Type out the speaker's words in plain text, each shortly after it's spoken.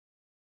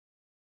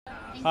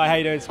Hi, how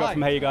you doing? Scott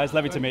from HeyUGuys.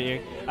 Lovely to meet you.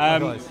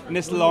 In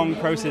this long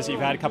process you've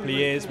had, a couple of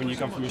years, when you've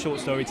gone from your short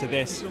story to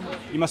this,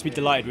 you must be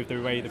delighted with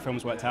the way the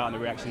film's worked out and the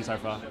reaction so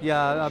far.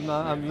 Yeah,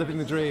 I'm living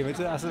the dream. It's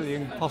absolutely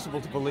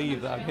impossible to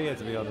believe that I'm here,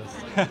 to be honest.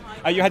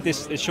 You had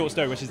this short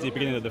story, which is the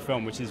beginning of the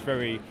film, which is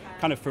very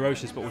kind of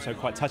ferocious, but also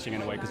quite touching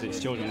in a way because it's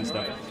children and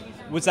stuff.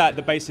 Was that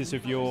the basis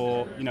of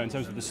your, in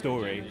terms of the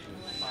story,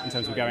 in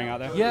terms of going out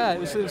there? Yeah,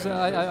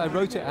 I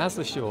wrote it as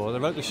the short. I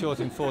wrote the short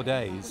in 4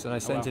 days, and I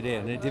sent it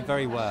in, and it did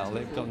very well.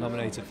 It got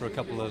nominated for a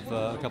couple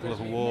of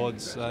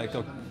awards. It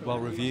got well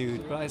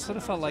reviewed, but I sort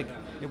of felt like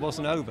it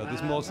wasn't over.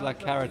 There's more to that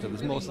character.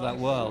 There's more to that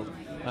world.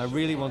 And I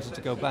really wanted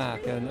to go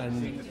back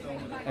and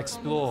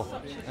explore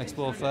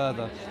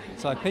further.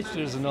 So I pitched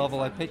it as a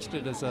novel. I pitched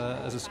it as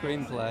a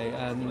screenplay,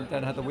 and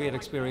then had the weird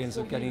experience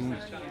of getting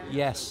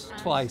yes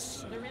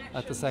twice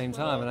at the same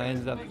time, and I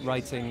ended up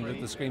writing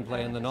the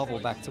screenplay and the novel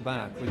back to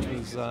back,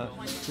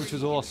 which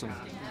was awesome.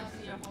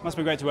 Must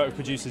be great to work with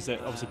producers that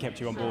obviously kept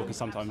you on board, because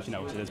sometimes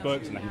obviously there's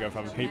books and they can go for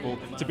other people.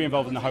 To be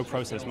involved in the whole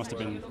process must have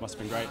been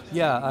great.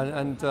 Yeah,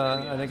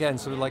 and again,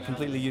 sort of like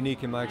completely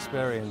unique in my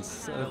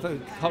experience.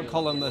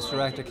 Colm as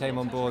director came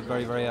on board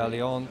very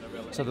early on,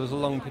 so there was a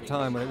long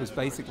time when it was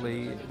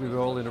basically we were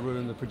all in a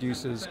room, the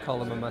producers,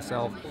 Colm and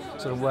myself,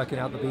 sort of working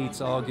out the beats,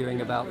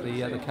 arguing about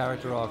the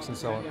character arcs and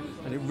so on.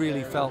 And it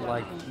really felt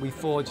like we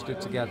forged it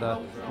together,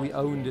 we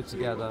owned it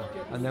together,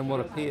 and then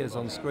what appears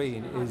on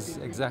screen is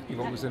exactly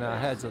what was in our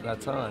heads at that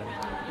time.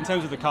 In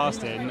terms of the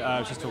casting, I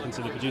was just talking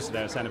to the producer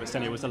there, saying that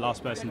Sennia was the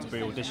last person to be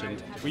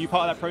auditioned. Were you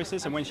part of that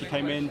process? And when she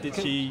came in, did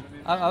she?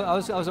 I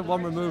was at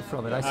one remove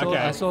from it.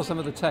 I saw some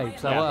of the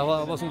tapes. Yeah.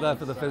 I wasn't there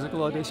for the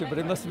physical audition, but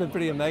it must have been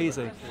pretty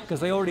amazing because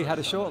they already had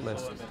a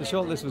shortlist. The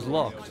shortlist was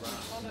locked,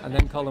 and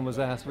then Colm was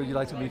asked, "Would you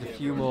like to meet a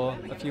few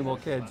more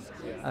kids?"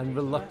 And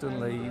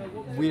reluctantly,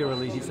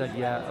 wearily, he said,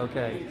 "Yeah,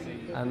 okay."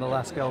 And the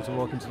last girl to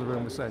walk into the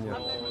room was Sennia.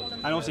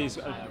 And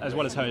obviously, as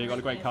well as her, you've got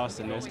a great cast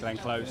in this, Glenn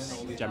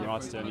Close, Gemma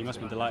Arterton. You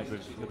must be delighted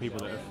with the people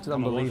that have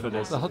come on board for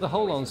this. The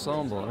whole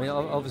ensemble. I mean,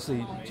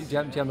 obviously,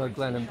 Gemma,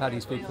 Glenn and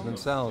Paddy speak for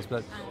themselves,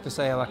 but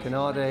Faseo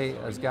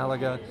Akinade as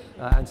Gallagher,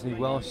 Anthony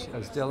Welsh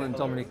as Dylan,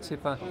 Dominic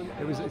Tipper.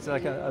 It's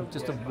like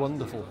just a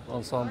wonderful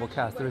ensemble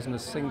cast. There isn't a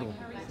single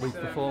weak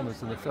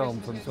performance in the film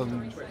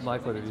from my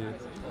point of view.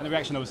 And the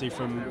reaction, obviously,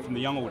 from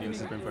the young audience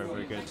has been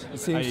very good. It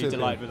seems Are you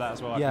delighted with that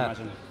as well? Yeah, I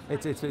can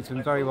imagine. It's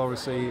been very well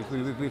received.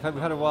 We've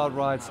had a wild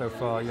ride so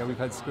far. We've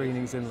had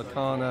screenings in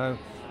Locarno,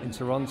 in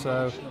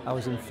Toronto. I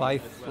was in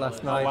Fife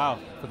last night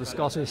for the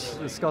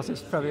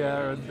Scottish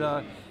premiere,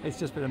 and it's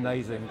just been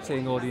amazing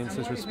seeing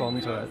audiences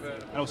respond to it.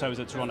 And also, I was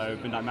at Toronto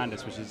Midnight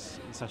Madness, which is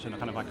such a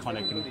kind of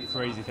iconic and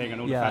crazy thing,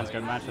 and all the fans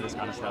go mad for this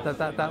kind of stuff.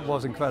 That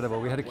was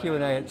incredible. We had a Q&A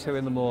at 2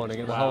 in the morning,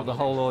 and the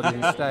whole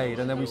audience stayed,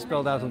 and then we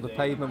spilled out on the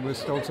pavement. We were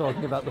still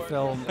talking about the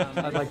film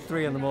at like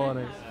 3 in the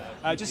morning.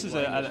 Just as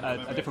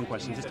a different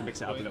question, just to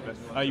mix it up a little bit.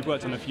 You've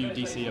worked on a few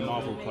DC and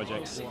Marvel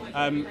projects.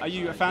 Are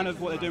you a fan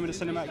of what they're doing with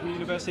the cinematic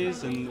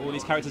universes and all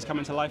these characters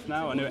coming to life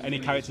now? Are there any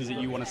characters that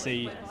you want to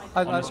see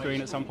on the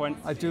screen at some point?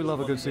 I do love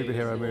a good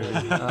superhero movie.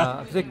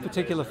 I'm a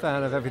particular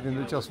fan of everything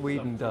that Joss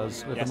Whedon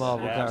does with the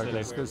Marvel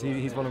characters, because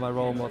he's one of my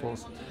role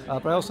models.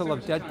 But I also love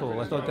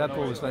Deadpool. I thought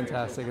Deadpool was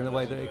fantastic in the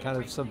way that it kind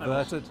of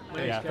subverted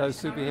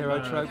those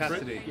superhero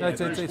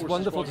tropes. It's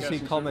wonderful to see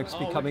comics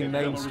becoming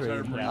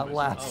mainstream at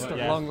last, at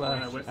long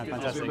last.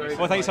 Fantastic.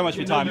 Well, thank you so much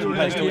for your time. It's been a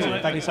pleasure talking to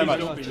you. Thank you so much.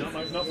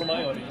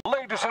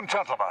 Ladies and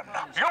gentlemen,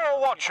 you're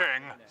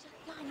watching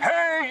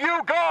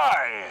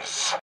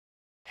HeyUGuys!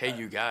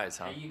 HeyUGuys,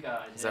 huh?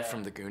 HeyUGuys. Is that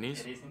from the Goonies?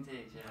 It is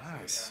indeed, yeah.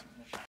 Nice.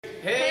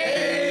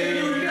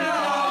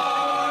 HeyUGuys!